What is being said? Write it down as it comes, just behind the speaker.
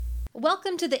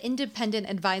Welcome to the Independent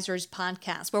Advisors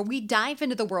Podcast, where we dive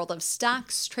into the world of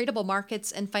stocks, tradable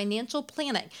markets, and financial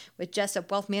planning with Jessup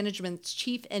Wealth Management's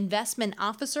Chief Investment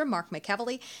Officer, Mark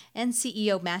McEvely, and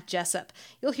CEO, Matt Jessup.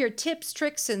 You'll hear tips,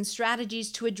 tricks, and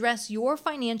strategies to address your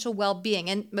financial well-being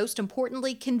and, most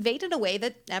importantly, conveyed in a way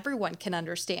that everyone can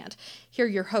understand. Here are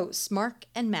your hosts, Mark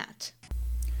and Matt.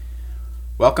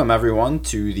 Welcome, everyone,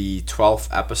 to the 12th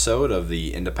episode of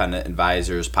the Independent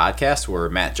Advisors Podcast, where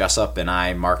Matt Jessup and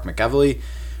I, Mark McEvely,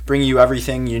 bring you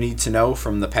everything you need to know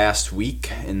from the past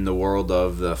week in the world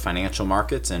of the financial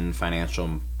markets and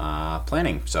financial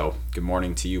planning. So, good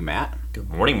morning to you, Matt.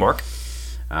 Good morning, Mark.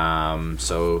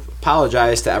 So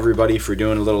apologize to everybody for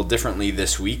doing a little differently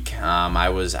this week. I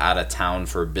was out of town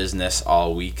for business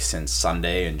all week since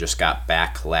Sunday and just got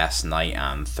back last night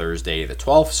on Thursday the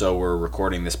 12th. So we're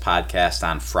recording this podcast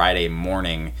on Friday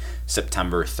morning,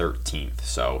 September 13th.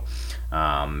 So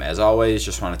as always,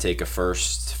 just want to take a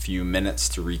first few minutes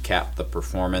to recap the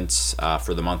performance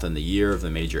for the month and the year of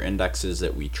the major indexes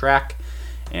that we track.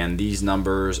 And these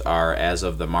numbers are as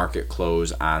of the market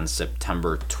close on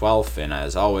September 12th. And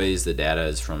as always, the data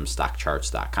is from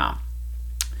stockcharts.com.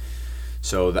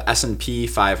 So the S&P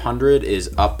 500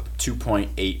 is up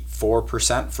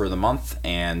 2.84% for the month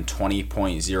and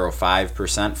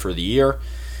 20.05% for the year.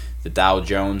 The Dow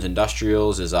Jones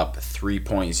Industrials is up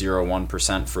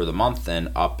 3.01% for the month and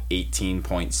up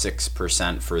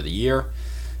 18.6% for the year.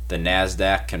 The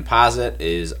NASDAQ Composite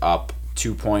is up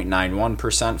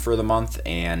 2.91% for the month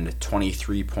and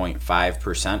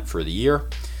 23.5% for the year.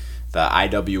 The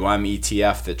IWM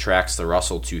ETF that tracks the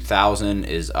Russell 2000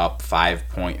 is up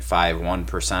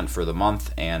 5.51% for the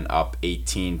month and up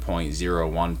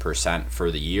 18.01%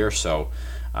 for the year. So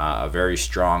a very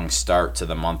strong start to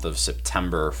the month of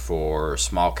September for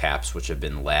small caps, which have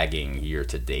been lagging year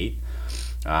to date.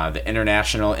 The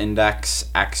international index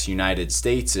ex-United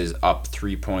States is up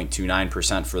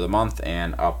 3.29% for the month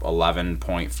and up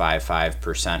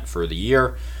 11.55% for the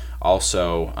year,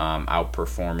 also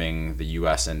outperforming the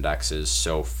U.S. indexes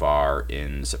so far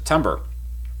in September.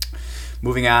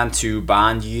 Moving on to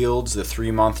bond yields, the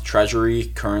 3-month Treasury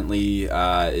currently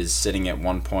is sitting at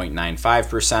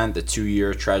 1.95%, the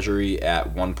 2-year Treasury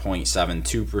at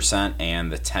 1.72%,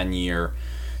 and the 10-year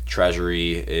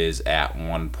Treasury is at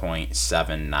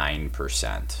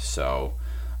 1.79%. So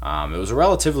it was a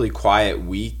relatively quiet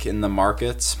week in the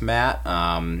markets, Matt,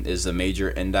 as the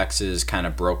major indexes kind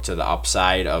of broke to the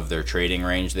upside of their trading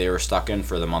range they were stuck in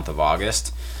for the month of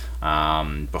August.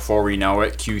 Before we know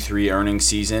it, Q3 earnings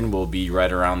season will be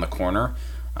right around the corner.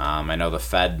 I know the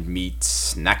Fed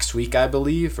meets next week, I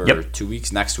believe, or 2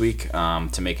 weeks next week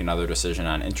to make another decision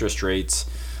on interest rates.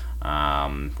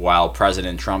 While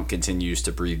President Trump continues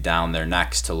to breathe down their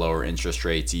necks to lower interest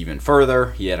rates even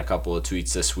further, he had a couple of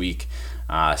tweets this week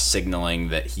signaling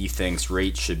that he thinks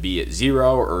rates should be at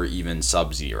zero or even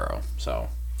sub-zero. So,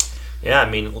 yeah, I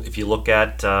mean, if you look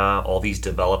at all these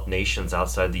developed nations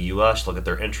outside the U.S., look at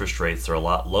their interest rates; they're a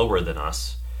lot lower than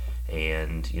us,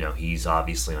 and he's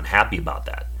obviously unhappy about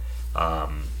that.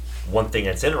 One thing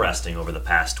that's interesting over the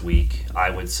past week, I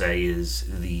would say,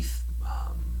 is the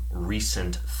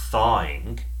recent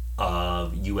thawing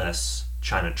of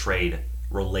U.S.-China trade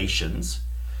relations,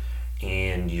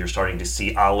 and you're starting to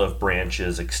see olive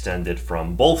branches extended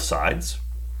from both sides.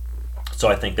 So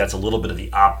I think that's a little bit of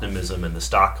the optimism in the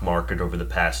stock market over the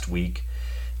past week,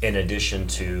 in addition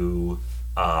to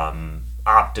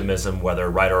optimism,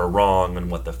 whether right or wrong, on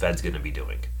what the Fed's going to be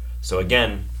doing. So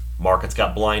again, market's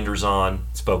got blinders on.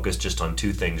 It's focused just on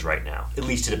two things right now. At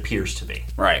least it appears to be.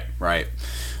 Right.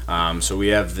 So we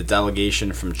have the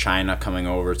delegation from China coming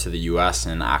over to the U.S.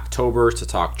 in October to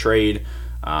talk trade.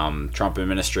 Trump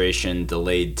administration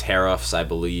delayed tariffs, I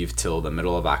believe, till the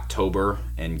middle of October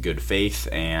in good faith.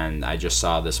 And I just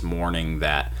saw this morning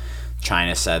that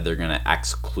China said they're going to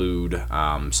exclude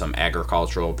some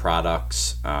agricultural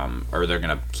products, or they're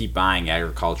going to keep buying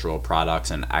agricultural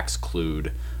products and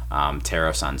exclude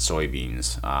tariffs on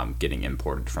soybeans getting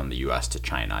imported from the U.S. to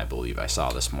China, I believe I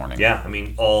saw this morning. Yeah, I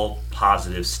mean, all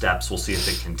positive steps. We'll see if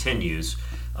it continues.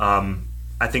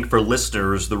 I think for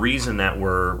listeners, the reason that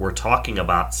we're talking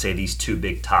about, say, these two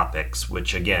big topics,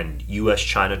 which, again,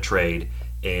 U.S.-China trade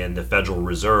and the Federal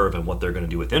Reserve and what they're going to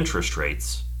do with interest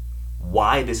rates,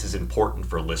 why this is important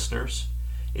for listeners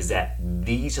is that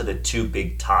these are the two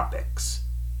big topics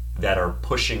that are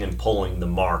pushing and pulling the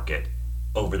market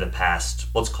over the past,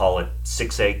 let's call it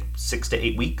 6 to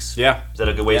 8 weeks. Yeah. Is that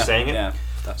a good way of saying it? Yeah,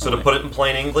 definitely. So to put it in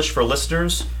plain English for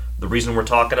listeners, the reason we're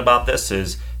talking about this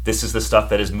is the stuff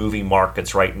that is moving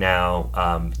markets right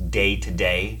now, day to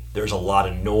day. There's a lot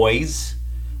of noise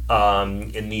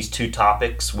in these two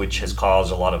topics, which has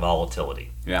caused a lot of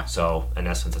volatility. Yeah. So in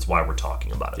essence, that's why we're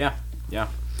talking about it. Yeah. Yeah.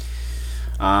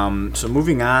 So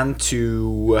moving on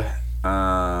to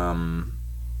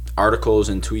articles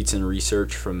and tweets and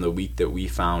research from the week that we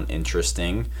found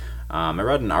interesting. I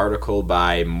read an article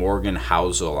by Morgan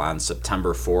Housel on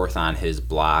September 4th on his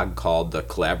blog called The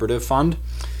Collaborative Fund,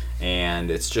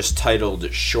 and it's just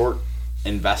titled Short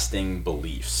Investing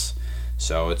Beliefs.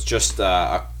 So it's just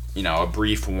a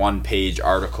brief one-page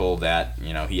article that,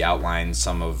 he outlines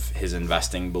some of his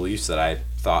investing beliefs that I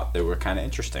thought they were kind of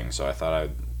interesting. So I thought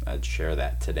I'd share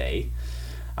that today.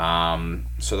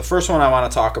 So the first one I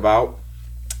want to talk about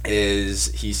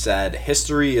is, he said,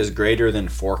 history is greater than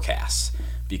forecasts,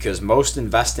 because most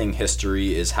investing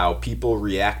history is how people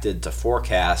reacted to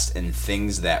forecasts and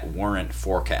things that weren't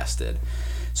forecasted.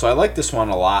 So I like this one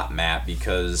a lot, Matt,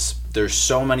 because there's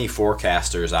so many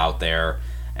forecasters out there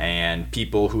and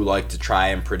people who like to try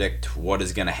and predict what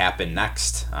is going to happen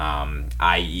next,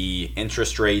 i.e.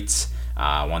 interest rates,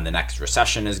 when the next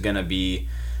recession is going to be.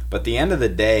 But at the end of the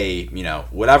day,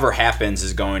 whatever happens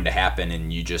is going to happen,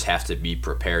 and you just have to be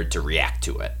prepared to react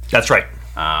to it. That's right.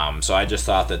 So I just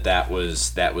thought that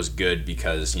was good,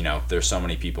 because there's so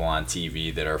many people on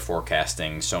TV that are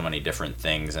forecasting so many different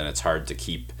things, and it's hard to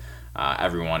keep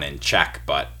everyone in check.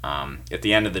 But at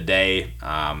the end of the day,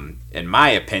 in my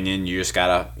opinion, you just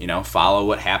gotta follow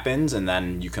what happens, and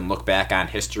then you can look back on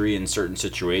history in certain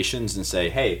situations and say,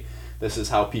 hey, this is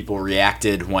how people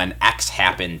reacted when X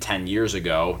happened 10 years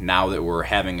ago. Now that we're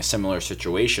having a similar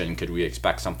situation, could we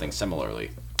expect something similarly?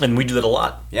 And we do that a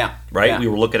lot. Yeah. Right? Yeah. We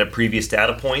were looking at previous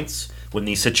data points when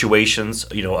these situations,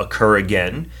 occur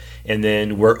again, and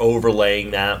then we're overlaying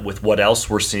that with what else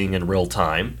we're seeing in real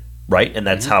time, right? And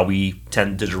that's how we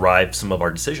tend to derive some of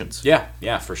our decisions.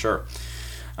 Yeah, for sure.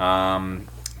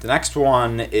 The next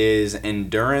one is,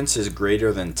 endurance is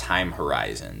greater than time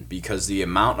horizon, because the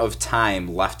amount of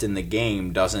time left in the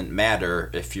game doesn't matter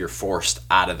if you're forced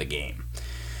out of the game.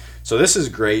 So this is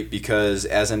great, because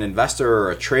as an investor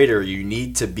or a trader, you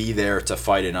need to be there to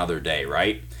fight another day,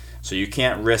 right? So you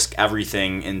can't risk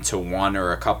everything into one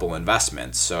or a couple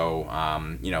investments. So,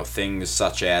 things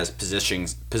such as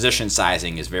position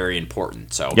sizing is very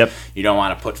important. So you don't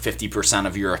want to put 50%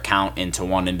 of your account into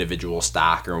one individual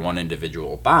stock or one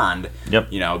individual bond,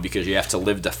 because you have to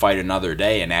live to fight another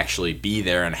day and actually be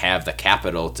there and have the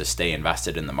capital to stay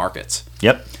invested in the markets.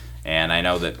 Yep. And I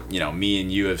know that, me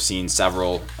and you have seen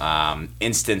several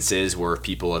instances where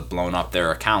people have blown up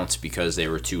their accounts because they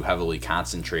were too heavily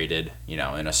concentrated, in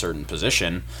a certain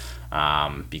position,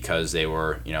 because they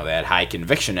were, they had high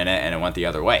conviction in it, and it went the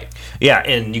other way. Yeah,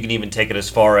 and you can even take it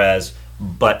as far as,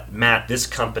 but Matt, this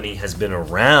company has been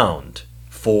around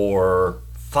for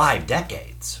 5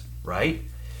 decades, right?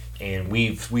 And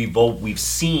we've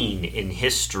seen in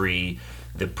history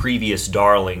the previous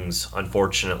darlings,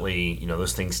 unfortunately,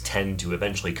 those things tend to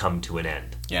eventually come to an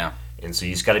end. Yeah. And so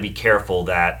you just got to be careful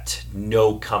that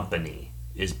no company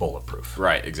is bulletproof.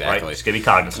 Right, exactly. Right? Just got to be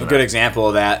cognizant A of good that. example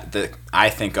of that I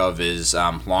think of is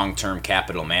long-term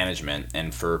capital management.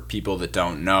 And for people that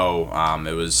don't know,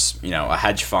 it was, a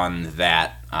hedge fund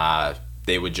that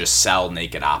they would just sell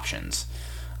naked options.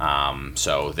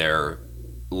 So their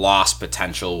loss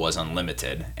potential was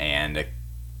unlimited, and it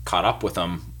caught up with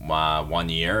them 1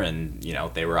 year, and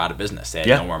they were out of business. They had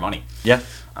no more money. Yeah.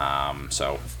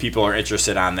 So if people are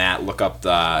interested on that, look up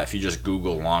if you just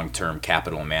Google long-term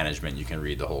capital management, you can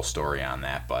read the whole story on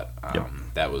that. But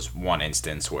that was one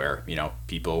instance where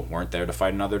people weren't there to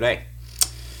fight another day.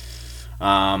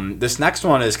 This next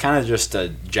one is kind of just a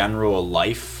general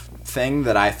life thing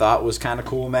that I thought was kind of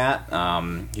cool, Matt.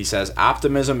 He says,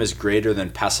 optimism is greater than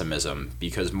pessimism,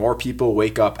 because more people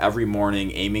wake up every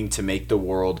morning aiming to make the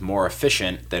world more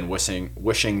efficient than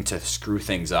wishing to screw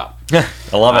things up.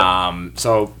 I love it.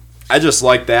 So I just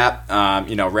like that.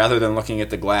 Rather than looking at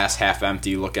the glass half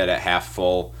empty, look at it half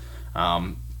full.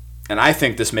 And I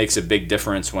think this makes a big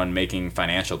difference when making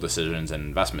financial decisions and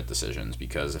investment decisions,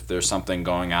 because if there's something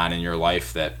going on in your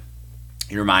life that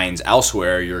your mind's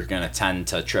elsewhere, you're going to tend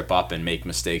to trip up and make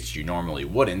mistakes you normally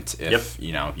wouldn't if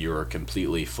you were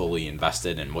completely fully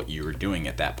invested in what you were doing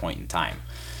at that point in time.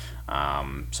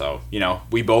 So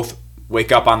we both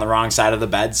wake up on the wrong side of the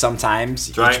bed sometimes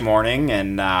each morning,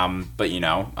 and but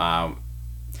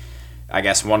I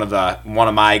guess one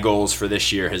of my goals for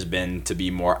this year has been to be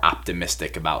more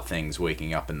optimistic about things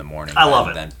waking up in the morning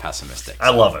than pessimistic.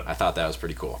 I love it. I thought that was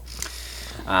pretty cool.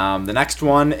 The next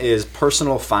one is,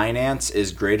 personal finance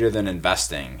is greater than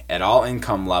investing at all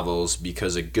income levels,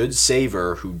 because a good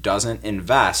saver who doesn't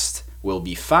invest will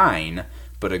be fine,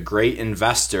 but a great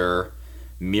investor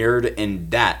mired in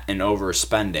debt and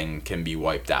overspending can be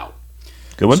wiped out.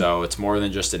 Good one. So it's more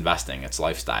than just investing. It's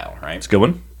lifestyle, right? It's a good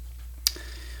one.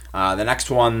 The next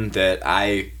one that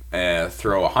I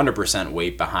throw 100%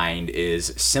 weight behind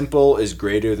is simple is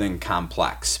greater than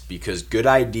complex, because good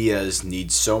ideas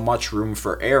need so much room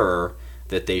for error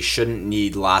that they shouldn't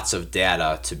need lots of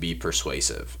data to be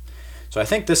persuasive. So I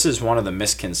think this is one of the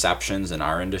misconceptions in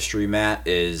our industry, Matt,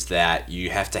 is that you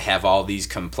have to have all these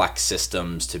complex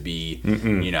systems to be,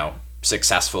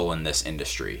 successful in this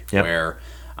industry. Yep. Where,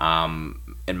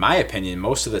 in my opinion,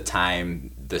 most of the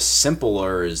time, the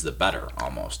simpler is the better,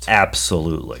 almost.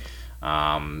 Absolutely.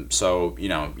 So,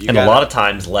 you and a lot of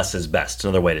times, less is best.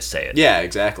 Another way to say it. Yeah,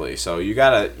 exactly. So you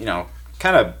gotta,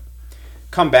 kind of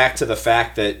come back to the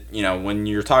fact that, when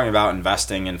you're talking about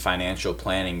investing and financial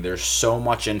planning, there's so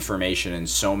much information and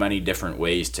so many different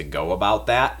ways to go about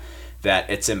that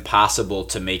it's impossible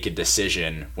to make a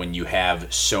decision when you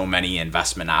have so many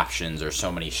investment options or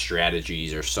so many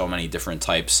strategies or so many different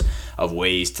types of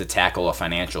ways to tackle a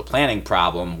financial planning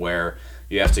problem, where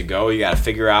you got to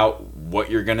figure out what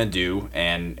you're going to do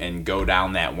and go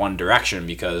down that one direction,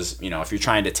 because, if you're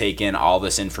trying to take in all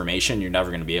this information, you're never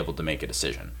going to be able to make a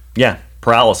decision. Yeah,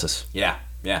 paralysis. Yeah,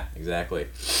 exactly.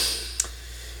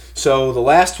 So the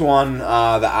last one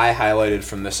that I highlighted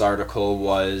from this article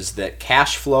was that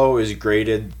cash flow is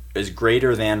greater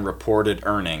than reported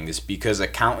earnings, because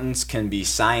accountants can be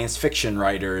science fiction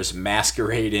writers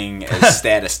masquerading as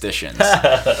statisticians.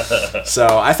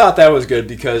 So I thought that was good,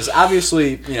 because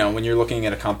obviously, when you're looking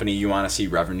at a company, you want to see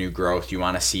revenue growth, you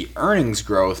want to see earnings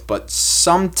growth, but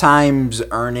sometimes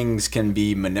earnings can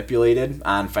be manipulated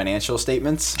on financial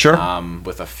statements. Sure.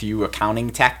 With a few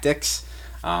accounting tactics.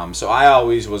 So I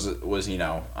always was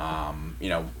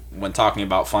when talking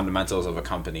about fundamentals of a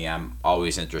company, I'm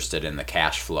always interested in the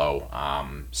cash flow,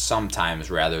 sometimes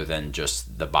rather than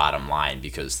just the bottom line,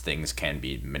 because things can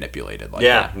be manipulated like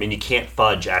that. I mean, you can't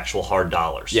fudge actual hard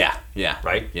dollars. Yeah.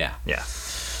 Right? Yeah.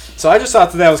 So I just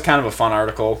thought that was kind of a fun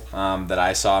article that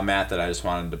I saw, Matt, that I just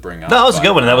wanted to bring up. That was a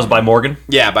good one, and that was by Morgan?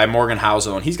 Yeah, by Morgan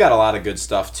Housel, and he's got a lot of good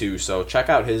stuff too, so check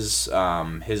out his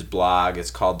blog.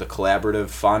 It's called The Collaborative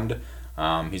Fund.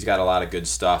 He's got a lot of good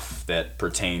stuff that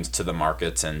pertains to the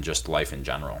markets and just life in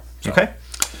general. So. Okay.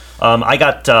 I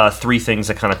got three things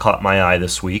that kind of caught my eye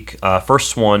this week.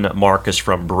 First one, Mark, is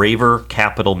from Braver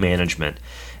Capital Management,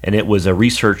 and it was a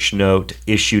research note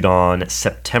issued on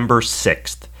September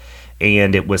 6th,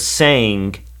 and it was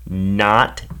saying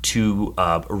not to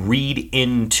read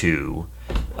into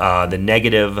the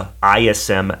negative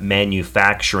ISM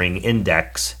manufacturing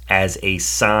index as a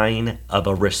sign of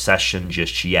a recession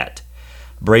just yet.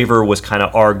 Braver was kind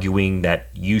of arguing that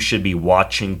you should be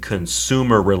watching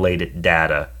consumer-related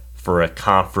data for a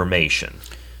confirmation.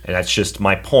 And that's just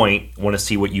my point. I want to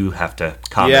see what you have to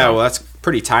comment on. Yeah, well, that's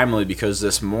pretty timely, because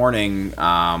this morning,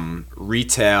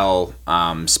 retail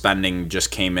spending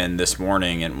just came in this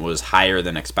morning and was higher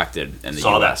than expected in the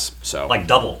U.S. That. So like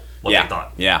double what they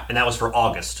thought. Yeah. And that was for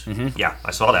August. Mm-hmm. Yeah, I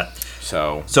saw that.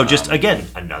 So just, again,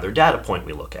 another data point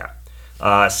we look at.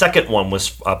 Second one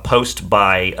was a post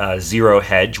by Zero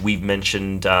Hedge. We've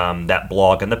mentioned that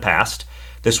blog in the past.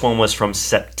 This one was from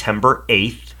September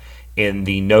 8th, and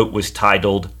the note was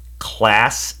titled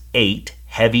Class 8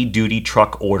 Heavy-Duty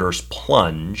Truck Orders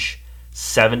Plunge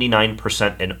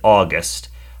 79% in August,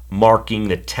 marking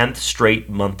the 10th straight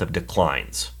month of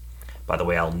declines. By the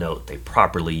way, I'll note they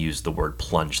properly used the word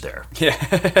plunge there. Yeah,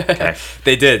 okay.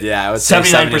 They did. Yeah, I would say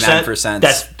 79%.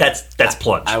 That's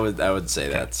plunge. I would say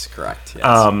that's correct.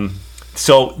 Yes.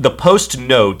 So the post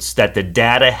notes that the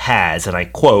data has, and I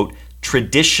quote,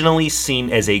 traditionally seen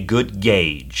as a good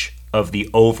gauge of the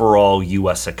overall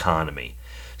U.S. economy.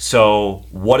 So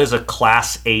what is a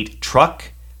Class 8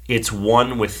 truck? It's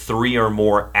one with 3 or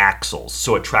more axles,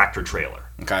 so a tractor trailer.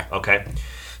 Okay.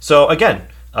 So again,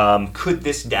 could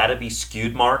this data be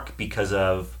skewed, Mark, because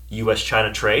of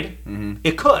U.S.-China trade? Mm-hmm.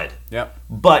 It could. Yep.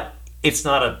 But it's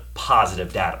not a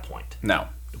positive data point. No.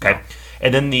 Okay.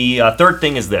 And then the third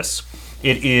thing is this.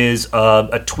 It is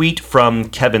a tweet from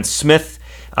Kevin Smith,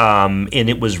 and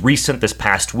it was recent this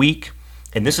past week.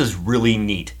 And this is really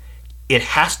neat. It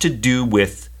has to do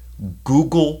with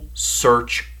Google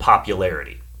search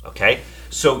popularity. Okay?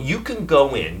 So you can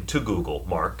go in to Google,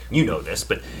 Mark, you know this,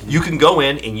 but you can go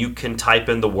in and you can type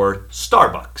in the word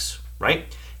Starbucks, right?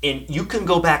 And you can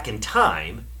go back in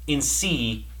time and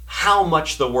see how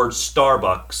much the word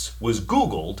Starbucks was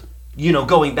Googled,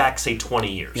 going back, say,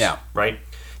 20 years. Yeah. Right?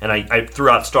 And I threw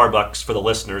out Starbucks for the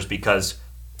listeners because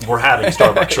we're having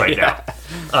Starbucks right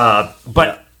now.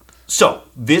 So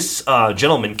this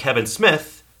gentleman, Kevin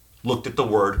Smith, looked at the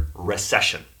word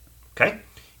recession, okay?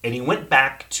 And he went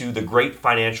back to the great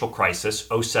financial crisis,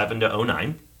 07 to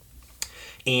 09,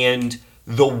 and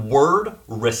the word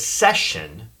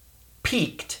recession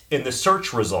peaked in the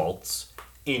search results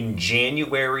in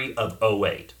January of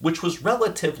 '08, which was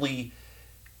relatively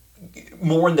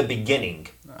more in the beginning,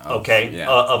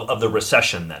 of the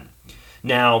recession then.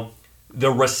 Now,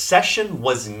 the recession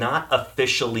was not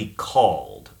officially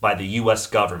called by the U.S.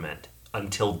 government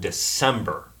until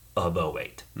December of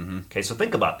 '08. Okay, so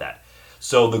think about that.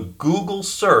 So the Google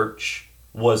search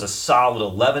was a solid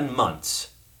 11 months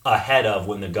ahead of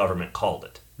when the government called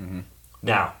it.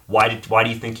 Now, why do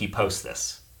you think he posts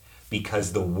this?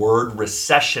 Because the word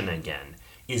recession again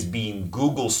is being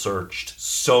Google searched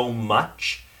so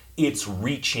much, it's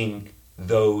reaching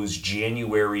those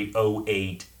January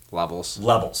 '08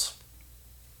 levels.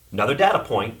 Another data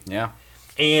point. Yeah.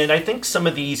 And I think some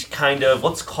of these kind of,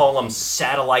 let's call them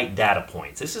satellite data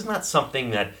points. This is not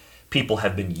something that people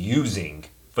have been using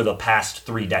for the past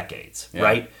 3 decades,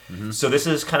 right? So this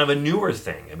is kind of a newer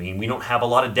thing. I mean, we don't have a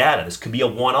lot of data. This could be a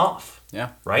one-off,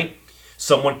 right?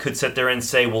 Someone could sit there and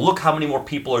say, well, look how many more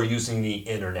people are using the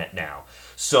internet now.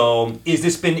 So is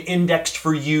this been indexed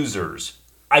for users?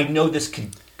 I know this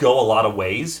could go a lot of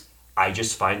ways. I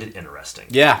just find it interesting.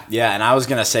 Yeah, and I was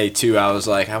going to say, too, I was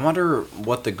like, I wonder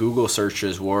what the Google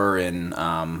searches were in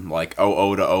like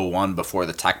 00 to '01 before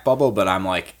the tech bubble, but I'm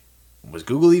like, was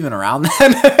Google even around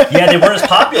then? Yeah, they weren't as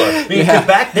popular. I mean, because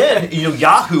back then,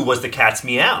 Yahoo was the cat's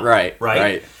meow.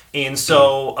 Right. And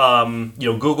so,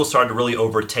 Google started to really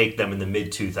overtake them in the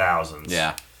mid-2000s.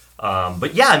 Yeah.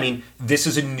 But yeah, I mean, this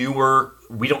is a newer,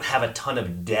 we don't have a ton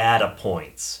of data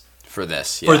points for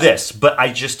this. But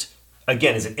I just,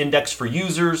 again, as an index for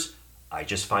users, I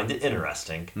just find it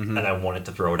interesting, and I wanted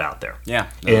to throw it out there. Yeah,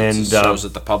 and it shows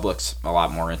that the public's a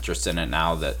lot more interested in it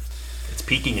now that it's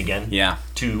peaking again. Yeah.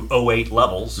 To '08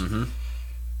 levels.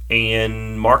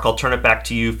 And Mark, I'll turn it back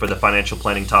to you for the financial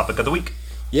planning topic of the week.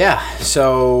 Yeah,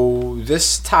 so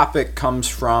this topic comes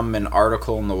from an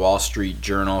article in the Wall Street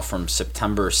Journal from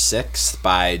September 6th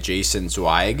by Jason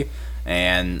Zweig.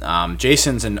 And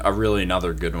Jason's really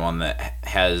another good one that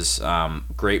has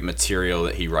great material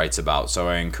that he writes about. So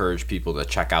I encourage people to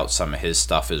check out some of his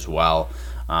stuff as well.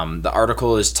 The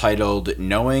article is titled,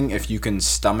 Knowing If You Can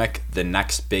Stomach the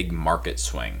Next Big Market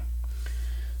Swing.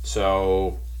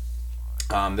 So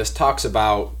this talks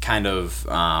about kind of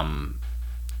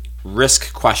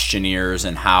risk questionnaires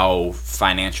and how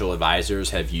financial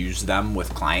advisors have used them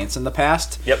with clients in the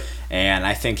past. Yep. And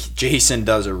I think Jason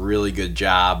does a really good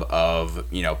job of,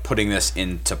 putting this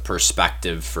into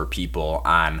perspective for people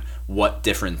on what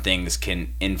different things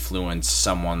can influence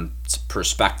someone's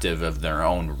perspective of their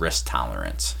own risk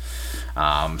tolerance.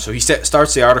 So he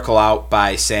starts the article out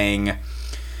by saying,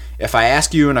 if I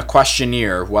ask you in a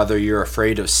questionnaire whether you're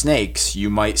afraid of snakes, you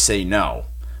might say no.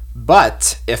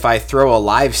 But if I throw a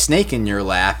live snake in your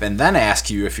lap and then ask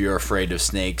you if you're afraid of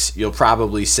snakes, you'll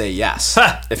probably say yes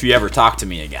if you ever talk to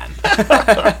me again.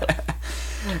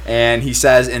 And he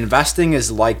says, investing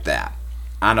is like that.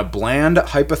 On a bland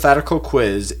hypothetical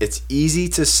quiz, it's easy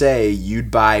to say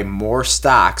you'd buy more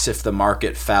stocks if the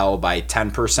market fell by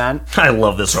 10%. I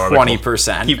love this article.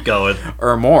 20%. Keep going.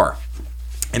 Or more.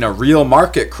 In a real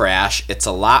market crash, it's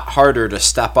a lot harder to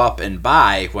step up and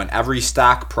buy when every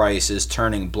stock price is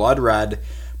turning blood red,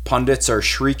 pundits are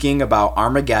shrieking about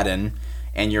Armageddon,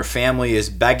 and your family is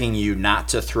begging you not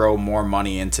to throw more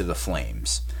money into the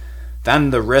flames. Then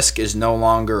the risk is no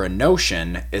longer a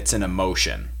notion, it's an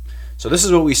emotion. So this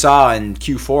is what we saw in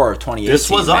Q4 of 2018. This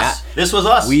was us. This was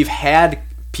us. We've had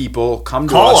people come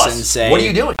to us and say, what are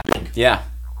you doing? Yeah.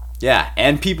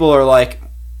 And people are like,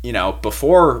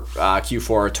 before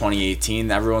Q4 of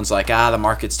 2018, everyone's like, the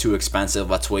market's too expensive.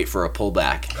 Let's wait for a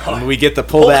pullback. When we get the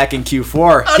pullback in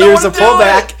Q4, here's a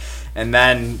pullback. And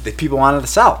then the people wanted to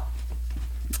sell.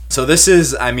 So this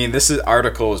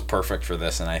article is perfect for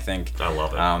this. And I think I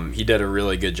love it. He did a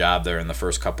really good job there in the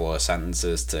first couple of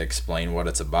sentences to explain what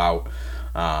it's about.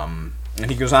 And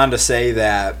he goes on to say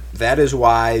that is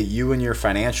why you and your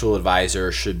financial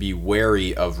advisor should be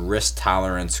wary of risk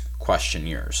tolerance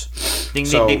questionnaires. Ding,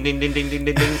 ding, ding, ding, ding, ding,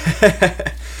 ding, ding.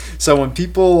 So when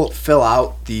people fill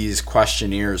out these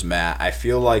questionnaires, Matt, I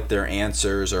feel like their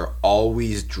answers are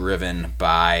always driven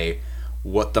by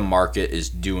what the market is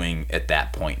doing at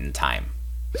that point in time.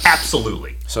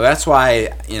 Absolutely. So that's why,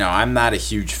 I'm not a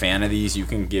huge fan of these. You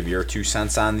can give your 2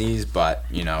 cents on these, but,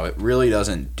 it really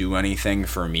doesn't do anything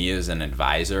for me as an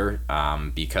advisor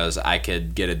because I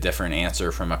could get a different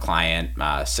answer from a client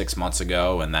 6 months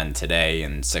ago and then today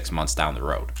and 6 months down the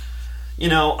road.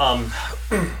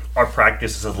 Our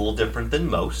practice is a little different than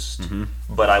most,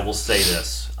 but I will say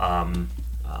this.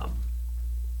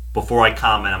 Before I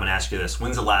comment, I'm going to ask you this.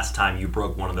 When's the last time you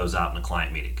broke one of those out in a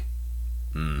client meeting?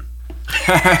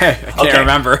 I can't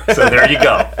remember. So there you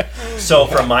go. So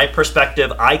from my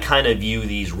perspective, I kind of view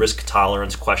these risk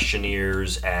tolerance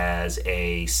questionnaires as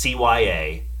a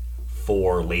CYA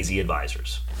for lazy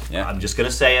advisors. Yeah. I'm just going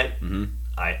to say it. Mm-hmm.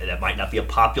 That might not be a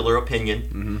popular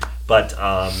opinion, but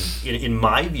in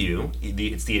my view,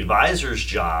 it's the advisor's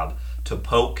job to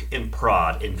poke and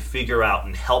prod and figure out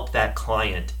and help that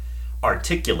client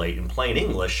articulate in plain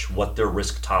English what their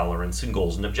risk tolerance and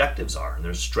goals and objectives are. And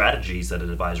there's strategies that an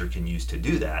advisor can use to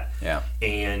do that. Yeah.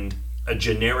 And a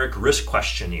generic risk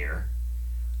questionnaire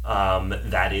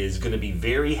that is going to be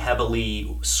very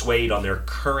heavily swayed on their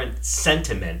current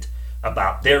sentiment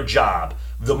about their job,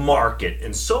 the market,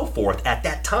 and so forth at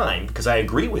that time, because I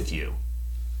agree with you,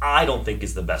 I don't think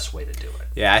is the best way to do it.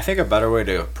 Yeah, I think a better way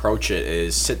to approach it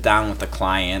is sit down with the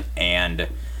client and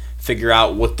figure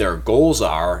out what their goals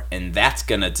are, and that's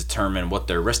going to determine what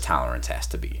their risk tolerance has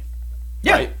to be.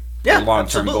 Yeah. Right? Yeah, their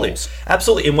long-term absolutely. goals.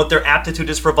 Absolutely, and what their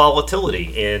aptitude is for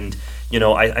volatility. And,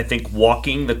 I think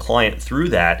walking the client through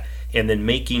that and then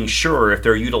making sure if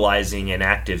they're utilizing an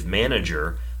active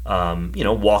manager,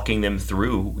 walking them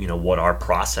through, what our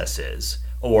process is.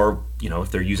 Or,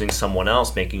 if they're using someone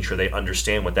else, making sure they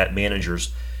understand what that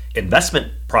manager's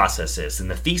investment process is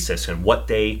and the thesis and what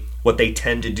they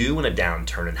tend to do in a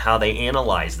downturn and how they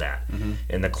analyze that. Mm-hmm.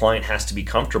 And the client has to be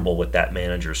comfortable with that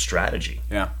manager's strategy.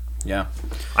 Yeah.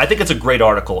 I think it's a great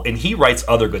article, and he writes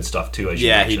other good stuff too. As you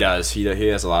mentioned. He does. He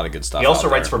has a lot of good stuff. He also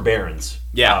writes for Barron's.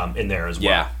 In there as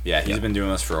well. Yeah. He's been doing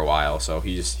this for a while, so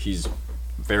he's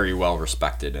very well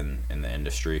respected in the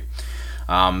industry.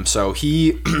 So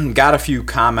he got a few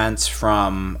comments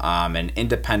from an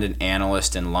independent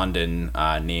analyst in London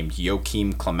named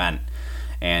Joachim Clement.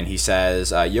 And he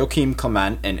says, Joachim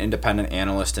Clement, an independent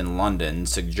analyst in London,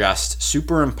 suggests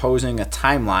superimposing a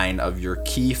timeline of your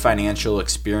key financial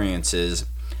experiences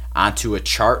onto a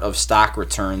chart of stock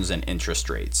returns and interest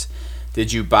rates.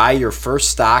 Did you buy your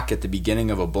first stock at the beginning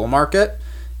of a bull market?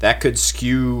 That could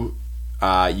skew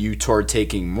you toward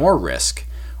taking more risk.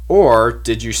 Or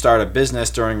did you start a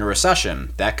business during a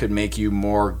recession? That could make you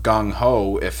more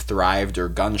gung-ho if thrived or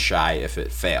gun-shy if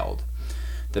it failed.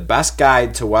 The best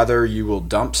guide to whether you will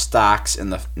dump stocks in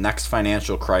the next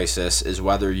financial crisis is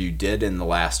whether you did in the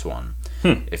last one.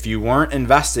 If you weren't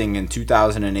investing in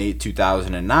 2008,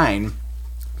 2009,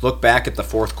 look back at the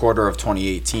fourth quarter of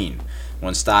 2018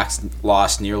 when stocks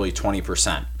lost nearly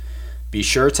 20%. Be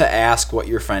sure to ask what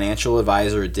your financial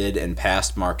advisor did in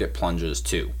past market plunges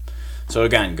too. So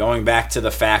again, going back to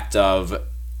the fact of,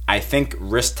 I think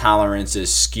risk tolerance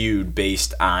is skewed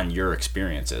based on your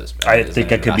experiences. I think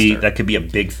that could be a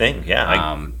big thing.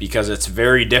 Yeah, because it's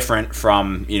very different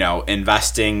from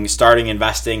starting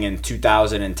investing in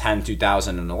 2010,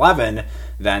 2011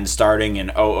 than starting in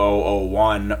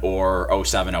 0001 or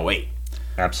 07, 08.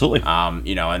 Absolutely.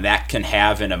 And that can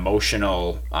have an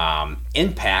emotional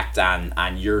impact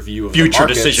on your view of future the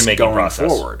markets decision-making going process.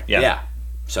 Forward. Yeah.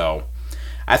 So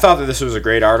I thought that this was a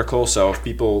great article, so if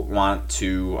people want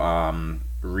to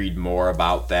read more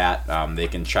about that, they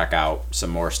can check out some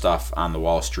more stuff on the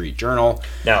Wall Street Journal.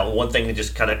 Now, one thing that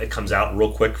just it comes out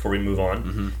real quick before we move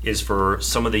on is for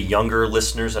some of the younger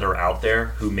listeners that are out there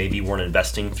who maybe weren't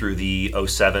investing through the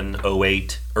 07,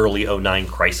 08, early 09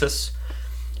 crisis,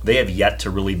 they have yet to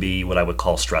really be what I would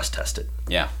call stress tested.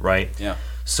 Yeah. Right? Yeah.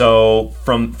 So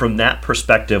from that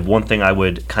perspective, one thing I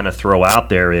would kind of throw out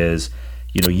there is,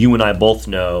 you and I both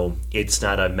know it's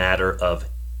not a matter of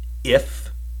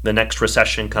if the next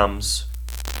recession comes,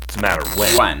 it's a matter of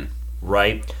when.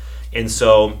 Right? And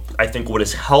so I think what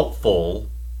is helpful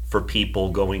for people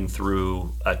going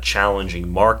through a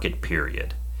challenging market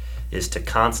period is to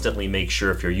constantly make sure,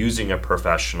 if you're using a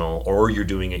professional or you're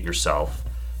doing it yourself,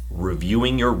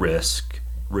 reviewing your risk,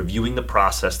 reviewing the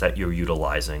process that you're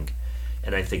utilizing.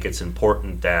 And I think it's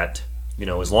important that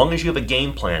as long as you have a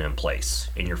game plan in place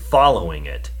and you're following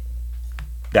it,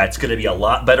 that's going to be a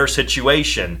lot better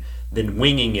situation than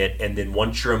winging it. And then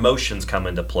once your emotions come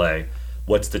into play,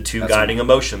 what's the two guiding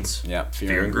emotions? Yeah,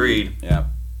 fear and greed. Yeah,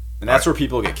 and that's where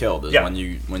people get killed is when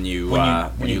you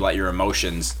let your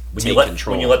emotions take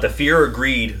control. When you let the fear or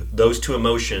greed, those two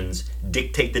emotions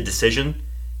dictate the decision,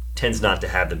 tends not to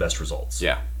have the best results.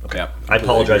 Yeah. Okay. Yeah, I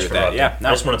apologize for that. Yeah, I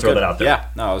just want to throw that out there. Yeah,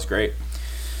 no, it was great.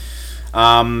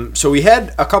 So we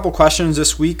had a couple questions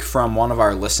this week from one of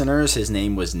our listeners. His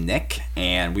name was Nick,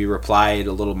 and we replied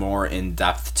a little more in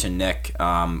depth to Nick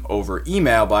over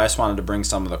email, but I just wanted to bring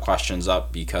some of the questions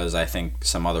up because I think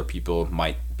some other people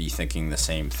might be thinking the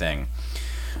same thing.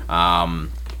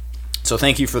 So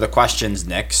thank you for the questions,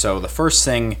 Nick. So the first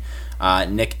thing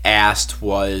Nick asked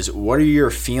was, what are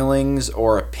your feelings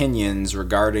or opinions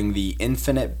regarding the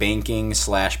infinite banking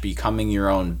 / becoming your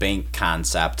own bank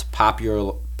concept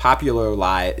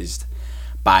popularized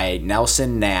by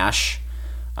Nelson Nash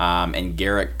and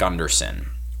Garrett Gunderson,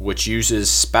 which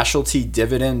uses specialty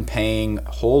dividend-paying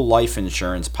whole life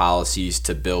insurance policies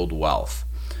to build wealth?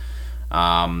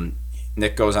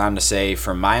 Nick goes on to say,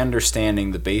 from my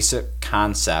understanding, the basic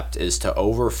concept is to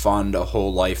overfund a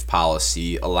whole life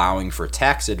policy, allowing for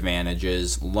tax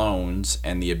advantages, loans,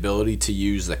 and the ability to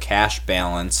use the cash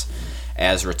balance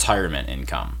as retirement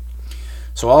income.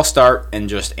 So I'll start and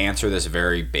just answer this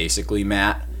very basically,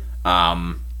 Matt.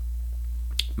 My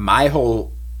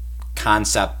whole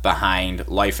concept behind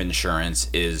life insurance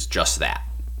is just that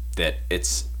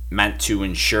it's meant to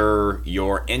ensure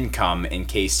your income in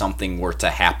case something were to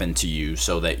happen to you,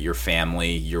 so that your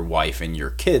family, your wife, and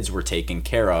your kids were taken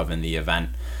care of in the event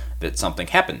that something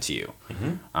happened to you.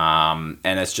 And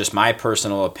it's just my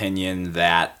personal opinion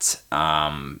that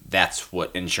that's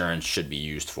what insurance should be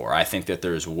used for. I think that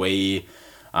there's way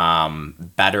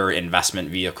better investment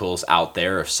vehicles out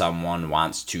there if someone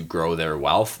wants to grow their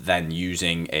wealth than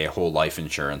using a whole life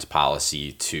insurance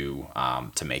policy to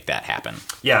make that happen.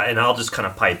 Yeah, and I'll just kind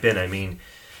of pipe in. I mean,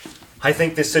 I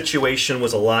think this situation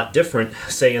was a lot different,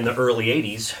 say, in the early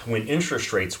 80s when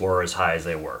interest rates were as high as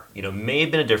they were. May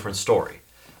have been a different story.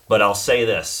 But I'll say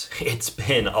this, it's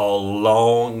been a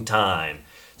long time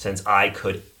since I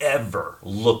could ever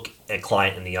look a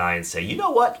client in the eye and say, you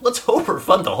know what, let's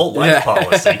overfund the whole life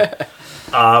policy.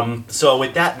 So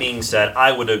with that being said,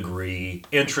 I would agree.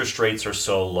 Interest rates are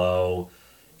so low.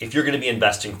 If you're going to be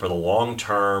investing for the long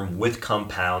term with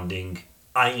compounding,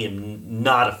 I am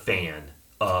not a fan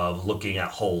of looking at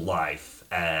whole life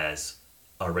as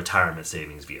a retirement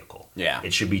savings vehicle. Yeah.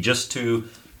 It should be just to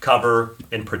cover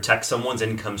and protect someone's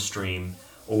income stream,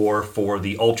 or for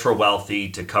the ultra wealthy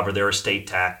to cover their estate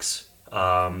tax.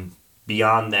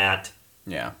 Beyond that,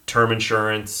 term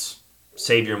insurance,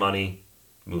 save your money,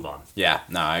 move on. Yeah,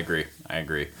 no, I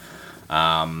agree.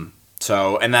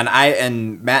 So, and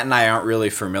then Matt and I aren't really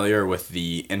familiar with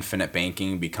the infinite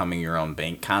banking, becoming your own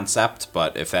bank concept,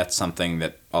 but if that's something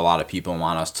that a lot of people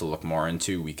want us to look more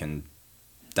into, we can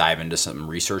dive into some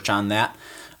research on that.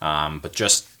 But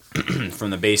just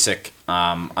from the basic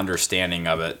understanding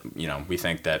of it, we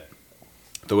think that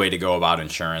the way to go about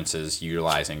insurance is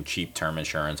utilizing cheap term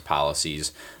insurance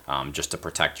policies just to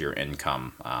protect your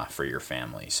income for your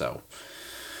family. So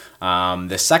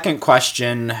the second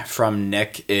question from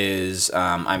Nick is,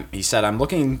 he said, I'm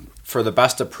looking for the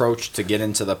best approach to get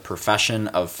into the profession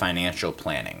of financial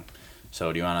planning.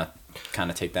 So do you want to kind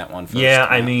of take that one first? Yeah,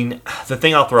 I mean, the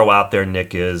thing I'll throw out there,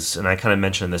 Nick, is, and I kind of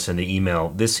mentioned this in the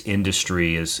email, this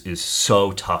industry is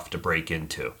so tough to break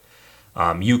into.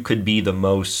 You could be the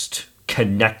most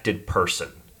connected person.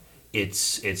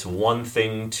 It's one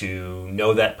thing to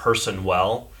know that person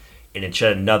well, and it's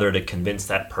yet another to convince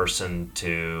that person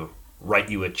to write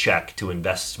you a check to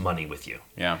invest money with you.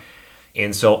 Yeah.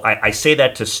 And so I say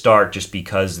that to start just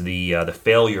because the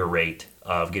failure rate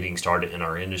of getting started in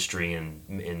our industry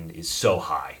and is so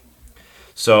high.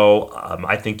 So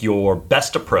I think your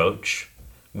best approach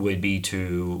would be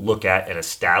to look at an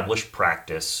established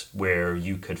practice where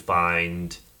you could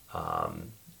find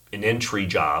an entry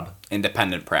job.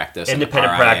 Independent practice,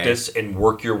 and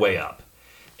work your way up.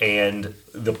 And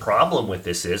the problem with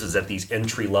this is that these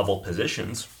entry-level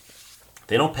positions,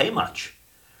 they don't pay much,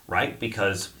 right?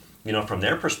 Because, from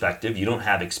their perspective, you don't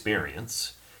have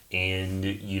experience. And,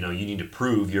 you need to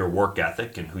prove your work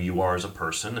ethic and who you are as a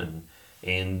person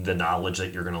and the knowledge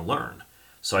that you're going to learn.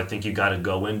 So I think you got to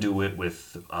go into it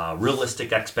with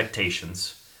realistic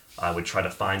expectations. I would try to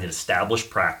find an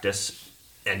established practice.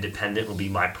 Independent would be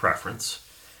my preference.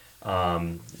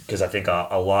 Because I think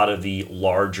a lot of the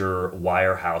larger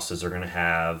wirehouses are going to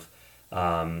have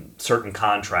certain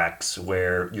contracts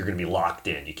where you're going to be locked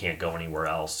in. You can't go anywhere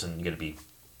else, and you're going to be,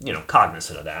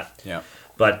 cognizant of that. Yeah.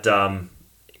 But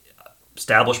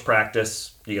established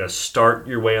practice, you got to start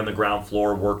your way on the ground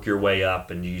floor, work your way up,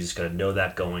 and you just got to know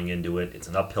that going into it. It's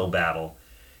an uphill battle.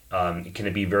 Can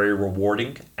it be very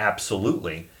rewarding?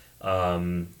 Absolutely.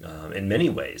 In many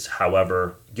ways.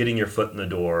 However, getting your foot in the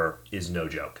door is no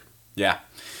joke. Yeah.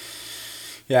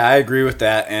 Yeah, I agree with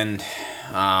that. And,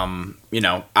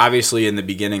 obviously in the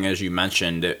beginning, as you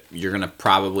mentioned, you're going to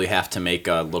probably have to make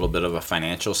a little bit of a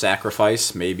financial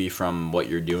sacrifice, maybe from what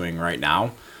you're doing right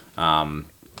now,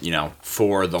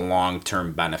 for the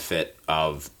long-term benefit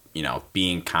of,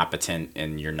 being competent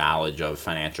in your knowledge of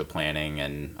financial planning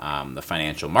and the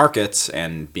financial markets,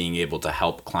 and being able to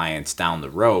help clients down the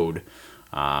road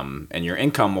And your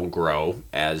income will grow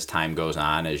as time goes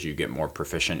on, as you get more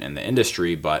proficient in the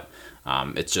industry, but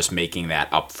it's just making that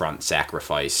upfront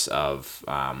sacrifice of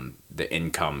the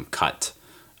income cut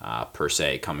per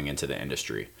se coming into the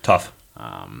industry. Tough.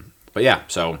 But yeah,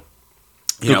 so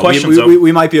Good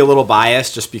we might be a little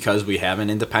biased just because we have an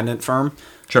independent firm.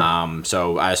 Sure.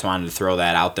 So I just wanted to throw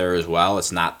that out there as well.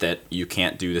 It's not that you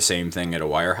can't do the same thing at a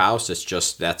wirehouse. It's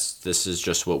just this is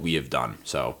just what we have done.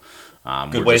 So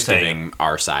Good we're way just of saying giving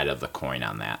our side of the coin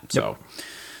on that. So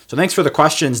thanks for the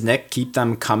questions, Nick. Keep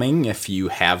them coming if you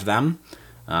have them.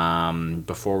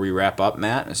 Before we wrap up,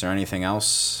 Matt, is there anything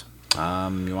else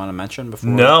you want to mention before?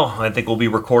 No, I think we'll be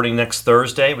recording next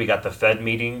Thursday. We got the Fed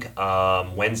meeting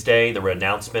Wednesday. The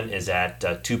announcement is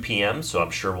at 2 p.m., so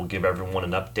I'm sure we'll give everyone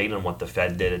an update on what the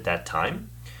Fed did at that time.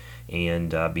 And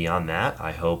beyond that,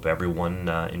 I hope everyone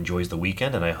enjoys the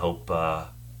weekend, and I hope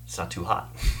it's not too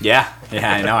hot. Yeah,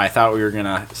 I know. I thought we were going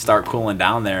to start cooling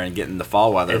down there and get into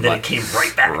fall weather. And then it came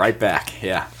right back. Right back,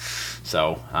 yeah.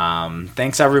 So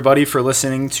thanks, everybody, for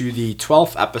listening to the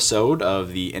 12th episode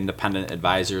of the Independent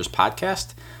Advisors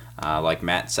podcast. Like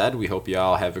Matt said, we hope you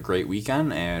all have a great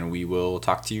weekend, and we will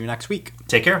talk to you next week.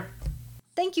 Take care.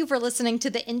 Thank you for listening to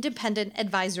the Independent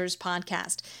Advisors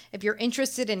podcast. If you're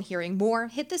interested in hearing more,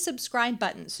 hit the subscribe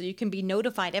button so you can be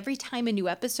notified every time a new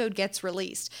episode gets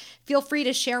released. Feel free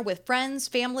to share with friends,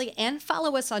 family, and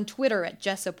follow us on Twitter at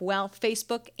Jessup Wealth,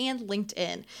 Facebook, and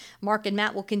LinkedIn. Mark and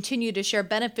Matt will continue to share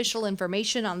beneficial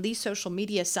information on these social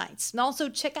media sites. And also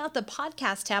check out the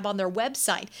podcast tab on their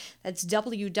website. That's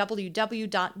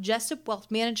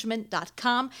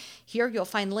www.jessupwealthmanagement.com. Here you'll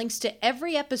find links to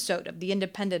every episode of the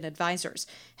Independent Advisors.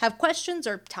 Have questions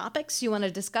or topics you want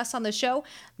to discuss on the show?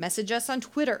 Message us on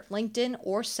Twitter, LinkedIn,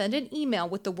 or send an email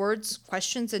with the words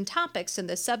questions and topics in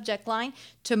the subject line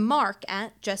to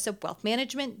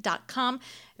mark@jessupwealthmanagement.com,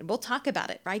 and we'll talk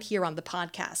about it right here on the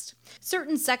podcast.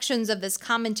 Certain sections of this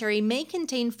commentary may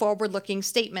contain forward-looking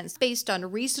statements based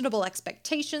on reasonable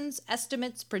expectations,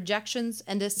 estimates, projections,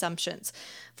 and assumptions.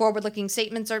 Forward-looking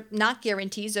statements are not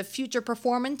guarantees of future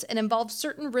performance and involve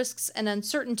certain risks and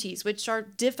uncertainties which are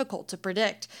difficult to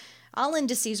predict. All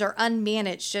indices are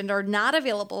unmanaged and are not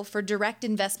available for direct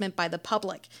investment by the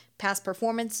public. Past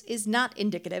performance is not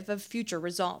indicative of future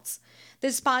results.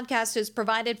 This podcast is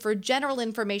provided for general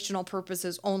informational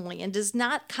purposes only and does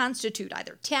not constitute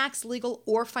either tax, legal,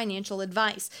 or financial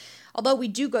advice. Although we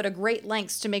do go to great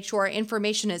lengths to make sure our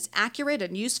information is accurate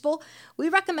and useful, we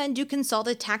recommend you consult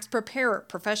a tax preparer,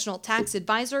 professional tax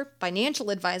advisor, financial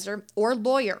advisor, or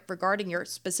lawyer regarding your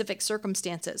specific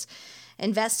circumstances.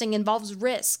 Investing involves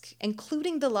risk,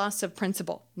 including the loss of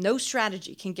principal. No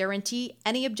strategy can guarantee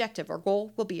any objective or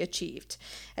goal will be achieved.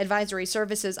 Advisory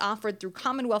services offered through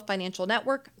Commonwealth Financial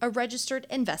Network, a registered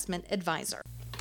investment advisor.